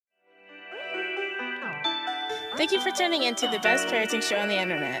Thank you for tuning in to the best parenting show on the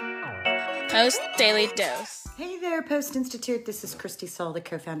internet, Post Daily Dose. Hey there, Post Institute. This is Christy Saul, the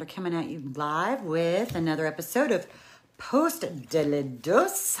co-founder, coming at you live with another episode of Post Daily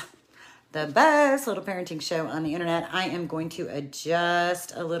Dose, the best little parenting show on the internet. I am going to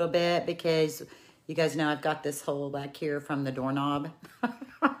adjust a little bit because you guys know I've got this hole back here from the doorknob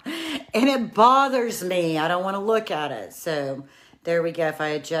and it bothers me. I don't want to look at it. So there we go. If I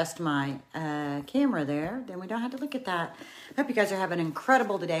adjust my camera there, then we don't have to look at that. Hope you guys are having an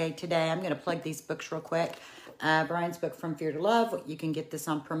incredible day today. I'm going to plug these books real quick. Brian's book, From Fear to Love. You can get this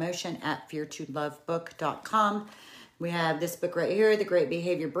on promotion at feartolovebook.com. We have this book right here, The Great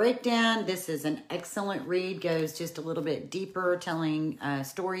Behavior Breakdown. This is an excellent read. Goes just a little bit deeper, telling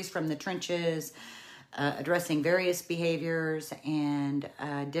stories from the trenches, addressing various behaviors, and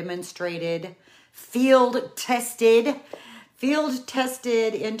demonstrated, field-tested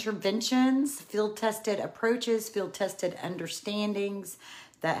interventions, field-tested approaches, field-tested understandings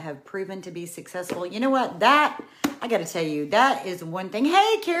that have proven to be successful. You know what? That, I got to tell you, that is one thing.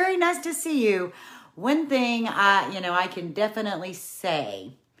 Hey, Carrie, nice to see you. One thing I can definitely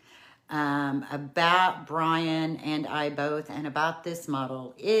say about Brian and I both and about this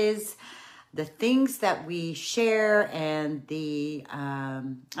model is the things that we share and the, I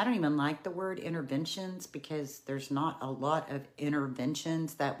don't even like the word interventions because there's not a lot of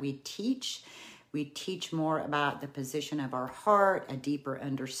interventions that we teach. We teach more about the position of our heart, a deeper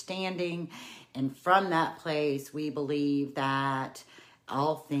understanding. And from that place, we believe that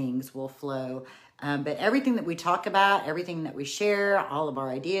all things will flow. But everything that we talk about, everything that we share, all of our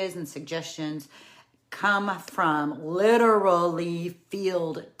ideas and suggestions come from literally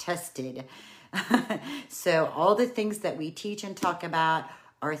field tested. So all the things that we teach and talk about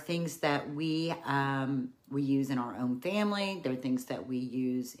are things that we use in our own family. They're things that we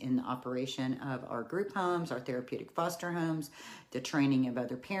use in the operation of our group homes, our therapeutic foster homes, the training of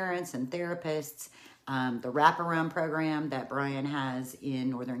other parents and therapists, the wraparound program that Brian has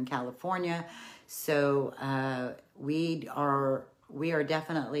in Northern California. So we are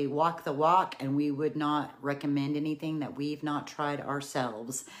definitely walk the walk, and we would not recommend anything that we've not tried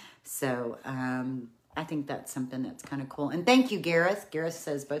ourselves. So I think that's something that's kind of cool. And thank you, Gareth. Gareth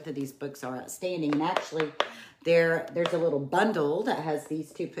says both of these books are outstanding. And actually, there's a little bundle that has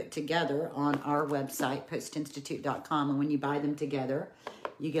these two put together on our website, postinstitute.com. And when you buy them together,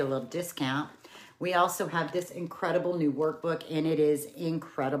 you get a little discount. We also have this incredible new workbook, and it is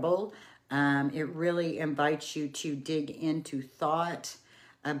incredible. It really invites you to dig into thought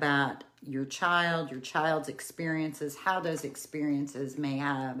about your child's experiences, how those experiences may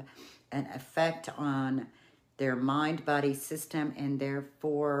have an effect on their mind-body system, and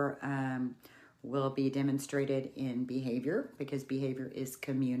therefore will be demonstrated in behavior, because behavior is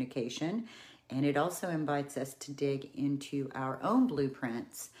communication. And it also invites us to dig into our own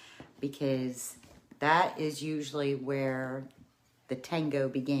blueprints, because that is usually where the tango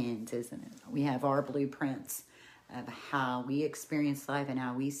begins, isn't it? We have our blueprints of how we experience life and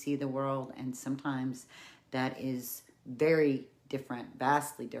how we see the world, and sometimes that is very different,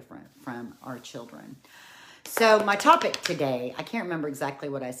 vastly different from our children. So my topic today, I can't remember exactly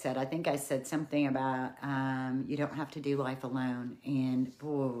what I said. I think I said something about you don't have to do life alone, and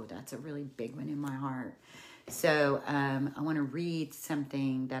that's a really big one in my heart. So I want to read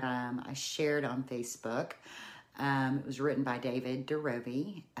something that I shared on Facebook. It was written by David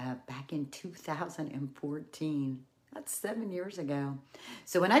DeRoby back in 2014. That's 7 years ago.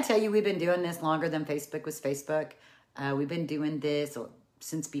 So when I tell you we've been doing this longer than Facebook was Facebook, we've been doing this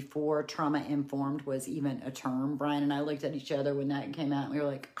since before trauma-informed was even a term. Brian and I looked at each other when that came out, and we were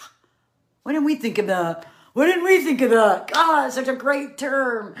like, what didn't we think of that? What didn't we think of that? God, such a great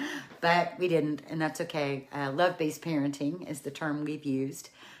term. But we didn't, and that's okay. Love-based parenting is the term we've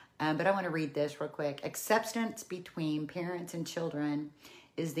used. But I want to read this real quick. Acceptance between parents and children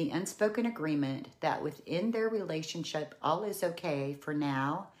is the unspoken agreement that within their relationship, all is okay for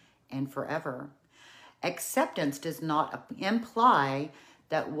now and forever. Acceptance does not imply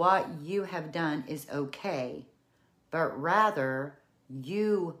that what you have done is okay, but rather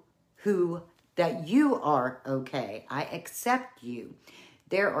that you are okay. I accept you.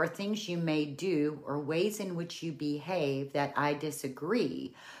 There are things you may do or ways in which you behave that I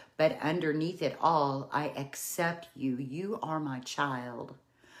disagree, but underneath it all, I accept you. You are my child.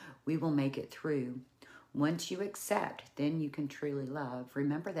 We will make it through. Once you accept, then you can truly love.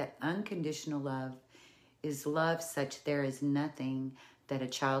 Remember that unconditional love is love such there is nothing that a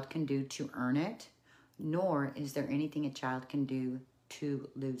child can do to earn it, nor is there anything a child can do to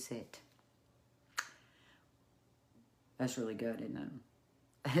lose it. That's really good, isn't it?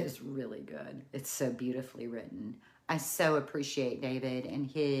 is really good. It's so beautifully written. I so appreciate David and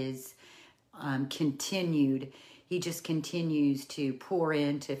his he just continues to pour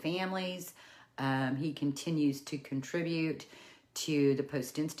into families. He continues to contribute to the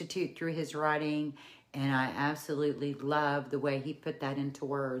Post Institute through his writing. And I absolutely love the way he put that into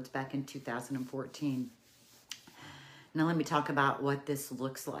words back in 2014. Now let me talk about what this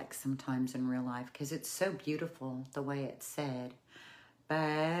looks like sometimes in real life, because it's so beautiful the way it's said.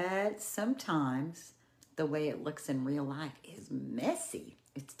 But sometimes the way it looks in real life is messy.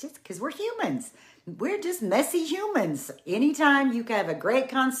 It's just because we're humans. We're just messy humans. Anytime you have a great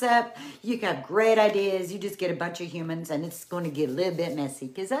concept, you have great ideas, you just get a bunch of humans and it's going to get a little bit messy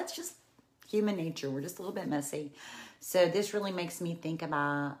because that's just human nature. We're just a little bit messy. So this really makes me think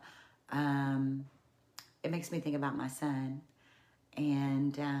about, it makes me think about my son.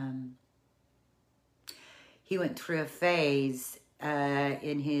 And he went through a phase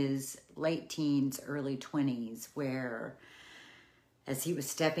in his late teens, early 20s, where as he was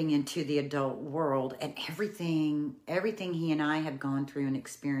stepping into the adult world and everything he and I have gone through and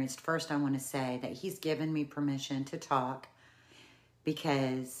experienced, first I want to say that he's given me permission to talk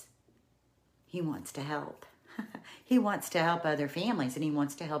because he wants to help. He wants to help other families and he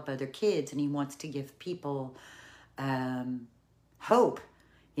wants to help other kids and he wants to give people hope, hope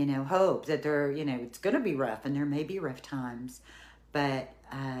that they're, it's going to be rough and there may be rough times, but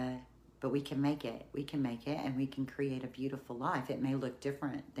we can make it. We can make it and we can create a beautiful life. It may look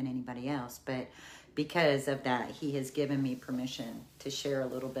different than anybody else, but because of that, he has given me permission to share a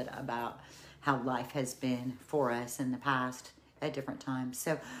little bit about how life has been for us in the past at different times.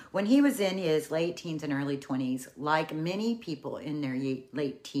 So when he was in his late teens and early 20s, like many people in their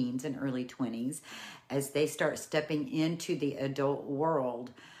late teens and early 20s, as they start stepping into the adult world,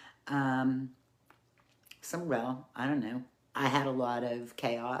 I don't know, I had a lot of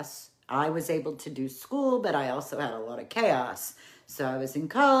chaos. I was able to do school, but I also had a lot of chaos. So I was in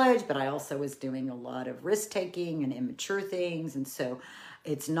college, but I also was doing a lot of risk-taking and immature things. And so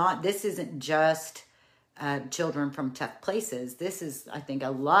this isn't just children from tough places. This is, I think,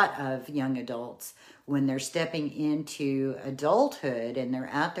 a lot of young adults when they're stepping into adulthood and they're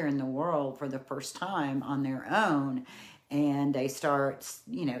out there in the world for the first time on their own. And they start,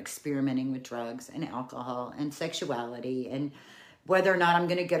 experimenting with drugs and alcohol and sexuality and whether or not I'm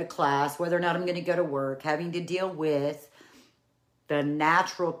going to go to class, whether or not I'm going to go to work, having to deal with the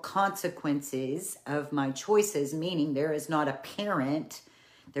natural consequences of my choices, meaning there's not a parent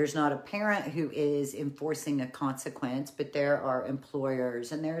who is enforcing a consequence, but there are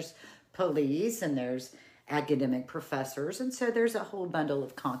employers and there's police and there's academic professors. And so there's a whole bundle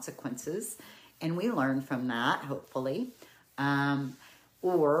of consequences. And we learn from that, hopefully. My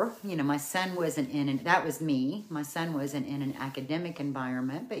son wasn't that was me. My son wasn't in an academic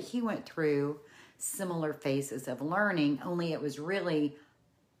environment, but he went through similar phases of learning, only it was really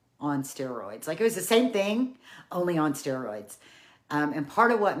on steroids. Like it was the same thing, only on steroids. And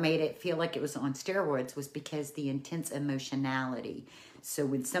part of what made it feel like it was on steroids was because the intense emotionality. So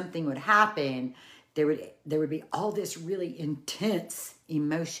when something would happen, there would be all this really intense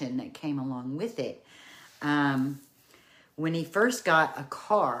emotion that came along with it. When he first got a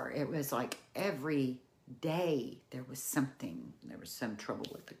car, it was like every day there was something. There was some trouble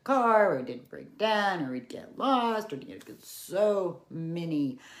with the car, or it didn't break down, or he'd get lost, or he'd get so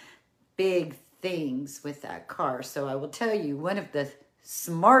many big things with that car. So I will tell you, one of the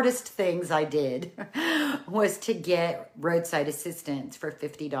smartest things I did was to get roadside assistance for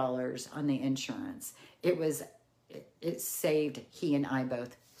 $50 on the insurance. It saved he and I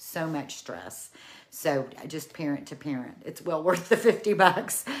both so much stress. So just parent to parent, it's well worth the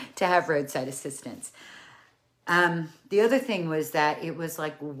 $50 to have roadside assistance. The other thing was that it was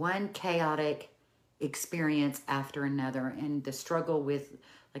like one chaotic experience after another, and the struggle with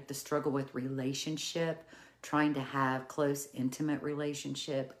relationship, trying to have close, intimate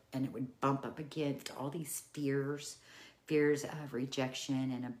relationship, and it would bump up against all these fears of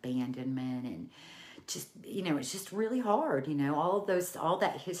rejection and abandonment, and just, it's just really hard, all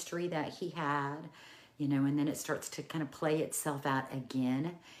that history that he had, and then it starts to kind of play itself out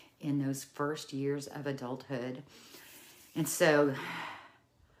again in those first years of adulthood. And so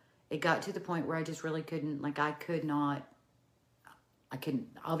it got to the point where I just really couldn't,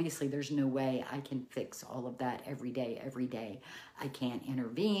 obviously there's no way I can fix all of that every day. I can't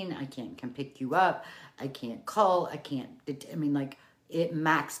intervene. I can't come pick you up. I can't call. It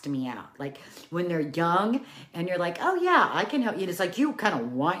maxed me out. Like when they're young and you're like, oh yeah, I can help you. It's like you kind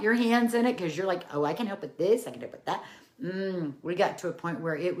of want your hands in it because you're like, oh, I can help with this. I can help with that. We got to a point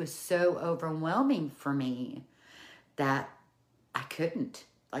where it was so overwhelming for me that I couldn't.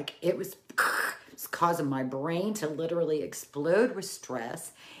 Like it was causing my brain to literally explode with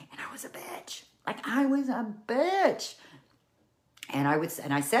stress. And I was a bitch. Like I was a bitch. And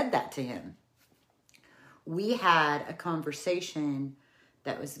I said that to him. We had a conversation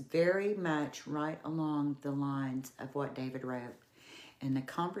that was very much right along the lines of what David wrote. And the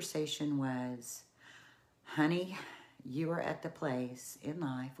conversation was, honey, you are at the place in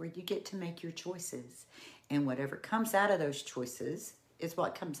life where you get to make your choices. And whatever comes out of those choices is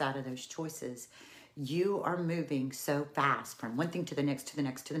what comes out of those choices. You are moving so fast from one thing to the next, to the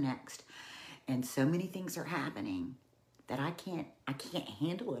next, to the next. And so many things are happening that I can't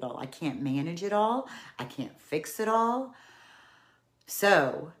handle it all. I can't manage it all. I can't fix it all.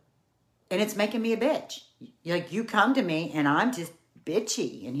 So, and it's making me a bitch. Like you come to me and I'm just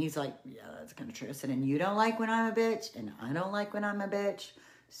bitchy. And he's like, yeah, that's kind of true. I said, and you don't like when I'm a bitch and I don't like when I'm a bitch.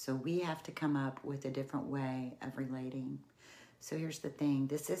 So we have to come up with a different way of relating. So here's the thing.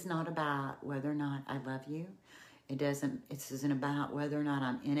 This is not about whether or not I love you. This isn't about whether or not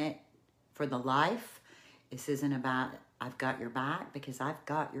I'm in it for the life. This isn't about I've got your back, because I've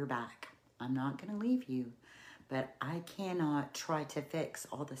got your back. I'm not going to leave you. But I cannot try to fix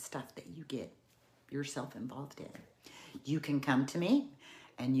all the stuff that you get yourself involved in. You can come to me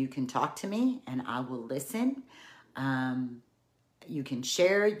and you can talk to me and I will listen. You can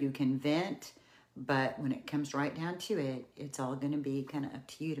share, you can vent. But when it comes right down to it, it's all going to be kind of up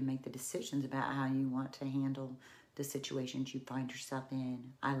to you to make the decisions about how you want to handle the situations you find yourself in.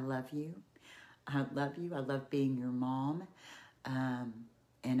 I love you. I love you. I love being your mom.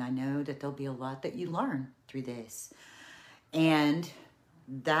 And I know that there'll be a lot that you learn through this. And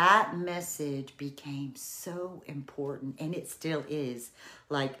that message became so important, and it still is.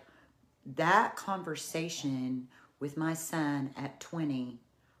 Like that conversation with my son at 20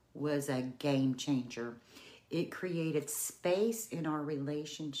 was a game changer. It created space in our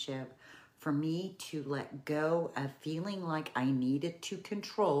relationship for me to let go of feeling like I needed to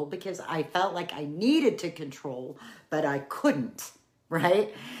control, because I felt like I needed to control, but I couldn't,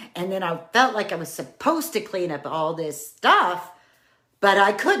 right? And then I felt like I was supposed to clean up all this stuff, but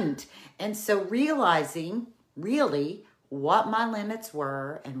I couldn't. And so realizing really what my limits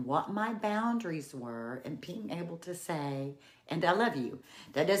were and what my boundaries were, and being able to say, and I love you.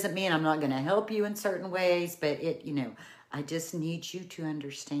 That doesn't mean I'm not going to help you in certain ways, but I just need you to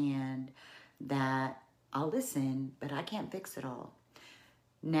understand that I'll listen, but I can't fix it all.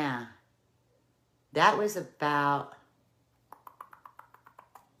 Now, that was about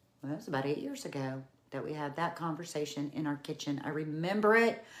 8 years ago that we had that conversation in our kitchen. I remember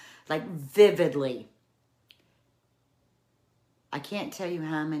it like vividly. I can't tell you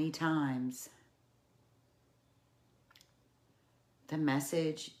how many times the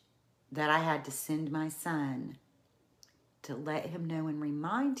message that I had to send my son to let him know and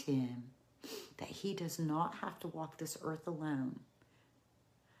remind him that he does not have to walk this earth alone.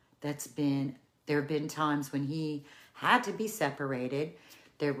 There have been times when he had to be separated.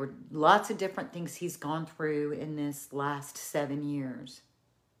 There were lots of different things he's gone through in this last 7 years.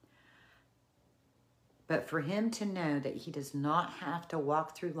 But for him to know that he does not have to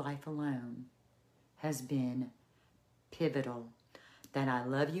walk through life alone has been pivotal. That I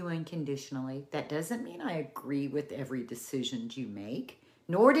love you unconditionally. That doesn't mean I agree with every decision you make,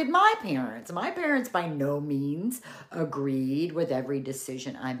 nor did my parents. My parents by no means agreed with every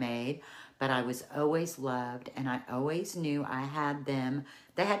decision I made, but I was always loved, and I always knew I had them.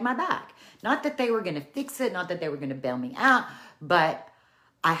 They had my back. Not that they were going to fix it, not that they were going to bail me out, but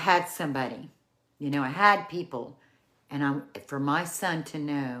I had somebody. I had people. And for my son to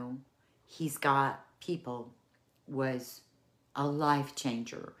know he's got people was a life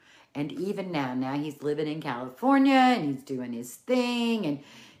changer. And even now he's living in California and he's doing his thing. And,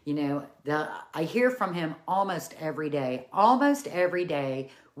 I hear from him almost every day. Almost every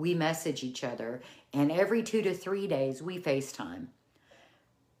day we message each other. And every 2 to 3 days we FaceTime.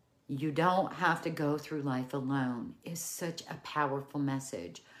 You don't have to go through life alone is such a powerful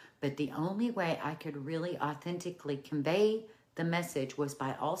message. But the only way I could really authentically convey the message was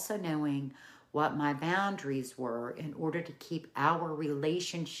by also knowing what my boundaries were in order to keep our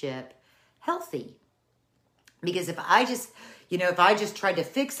relationship healthy. Because if I just tried to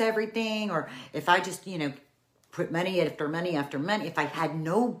fix everything, or if I just, put money after money after money, if I had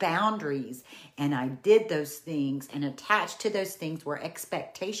no boundaries and I did those things, and attached to those things were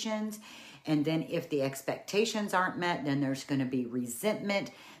expectations, and then if the expectations aren't met, then there's going to be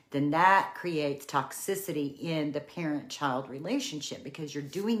resentment, then that creates toxicity in the parent-child relationship, because you're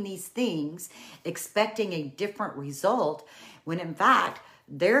doing these things expecting a different result when in fact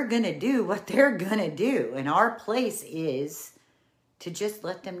they're going to do what they're going to do. And our place is to just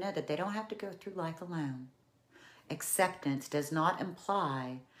let them know that they don't have to go through life alone. Acceptance does not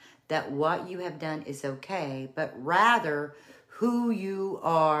imply that what you have done is okay, but rather who you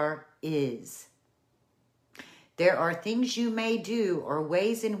are is. There are things you may do or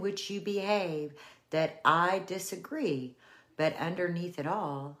ways in which you behave that I disagree, but underneath it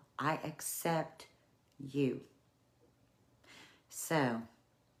all, I accept you. So,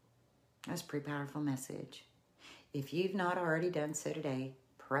 that's a pretty powerful message. If you've not already done so today,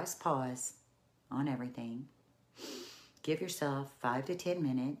 press pause on everything. Give yourself 5 to 10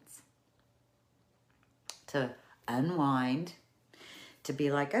 minutes to unwind, to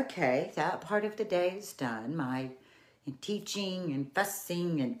be like, okay, that part of the day is done. My teaching and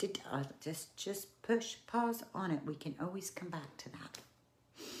fussing and just push pause on it. We can always come back to that.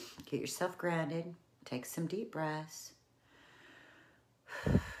 Get yourself grounded. Take some deep breaths.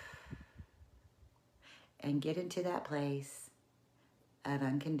 And get into that place of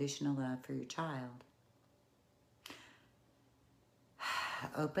unconditional love for your child.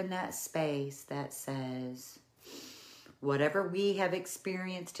 Open that space that says, whatever we have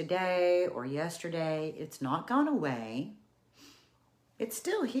experienced today or yesterday, it's not gone away. It's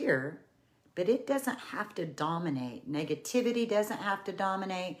still here, but it doesn't have to dominate. Negativity doesn't have to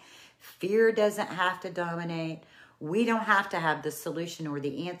dominate. Fear doesn't have to dominate. We don't have to have the solution or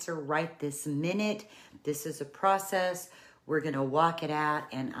the answer right this minute. This is a process. We're going to walk it out,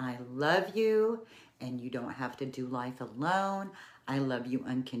 and I love you, and you don't have to do life alone. I love you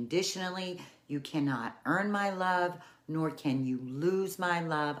unconditionally. You cannot earn my love, nor can you lose my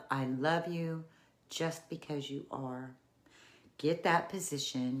love. I love you just because you are. Get that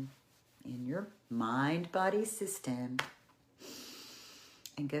position in your mind-body system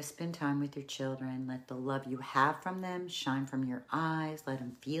and go spend time with your children. Let the love you have from them shine from your eyes. Let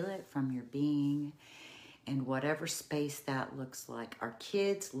them feel it from your being. And whatever space that looks like. Our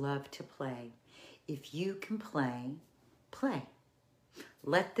kids love to play. If you can play, play.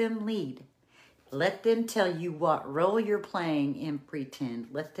 Let them lead. Let them tell you what role you're playing in pretend.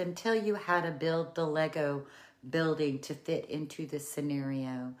 Let them tell you how to build the Lego building to fit into the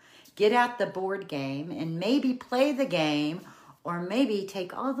scenario. Get out the board game and maybe play the game, or maybe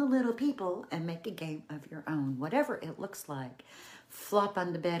take all the little people and make a game of your own, whatever it looks like. Flop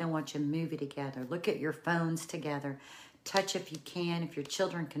on the bed and watch a movie together. Look at your phones together. Touch if you can. If your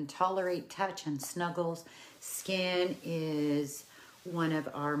children can tolerate touch and snuggles. Skin is one of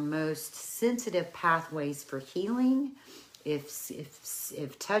our most sensitive pathways for healing.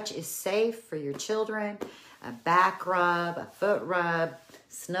 If touch is safe for your children, a back rub, a foot rub,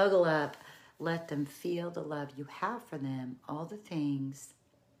 snuggle up, let them feel the love you have for them. All the things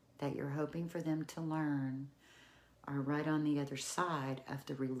that you're hoping for them to learn are right on the other side of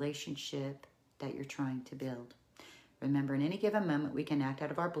the relationship that you're trying to build. Remember, in any given moment, we can act out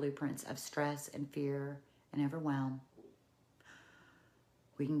of our blueprints of stress and fear and overwhelm.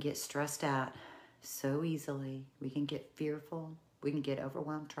 We can get stressed out so easily. We can get fearful. We can get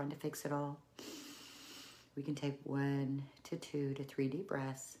overwhelmed trying to fix it all. We can take 1 to 2 to 3 deep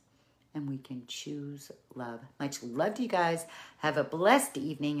breaths, and we can choose love. Much love to you guys. Have a blessed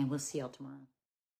evening, and we'll see y'all tomorrow.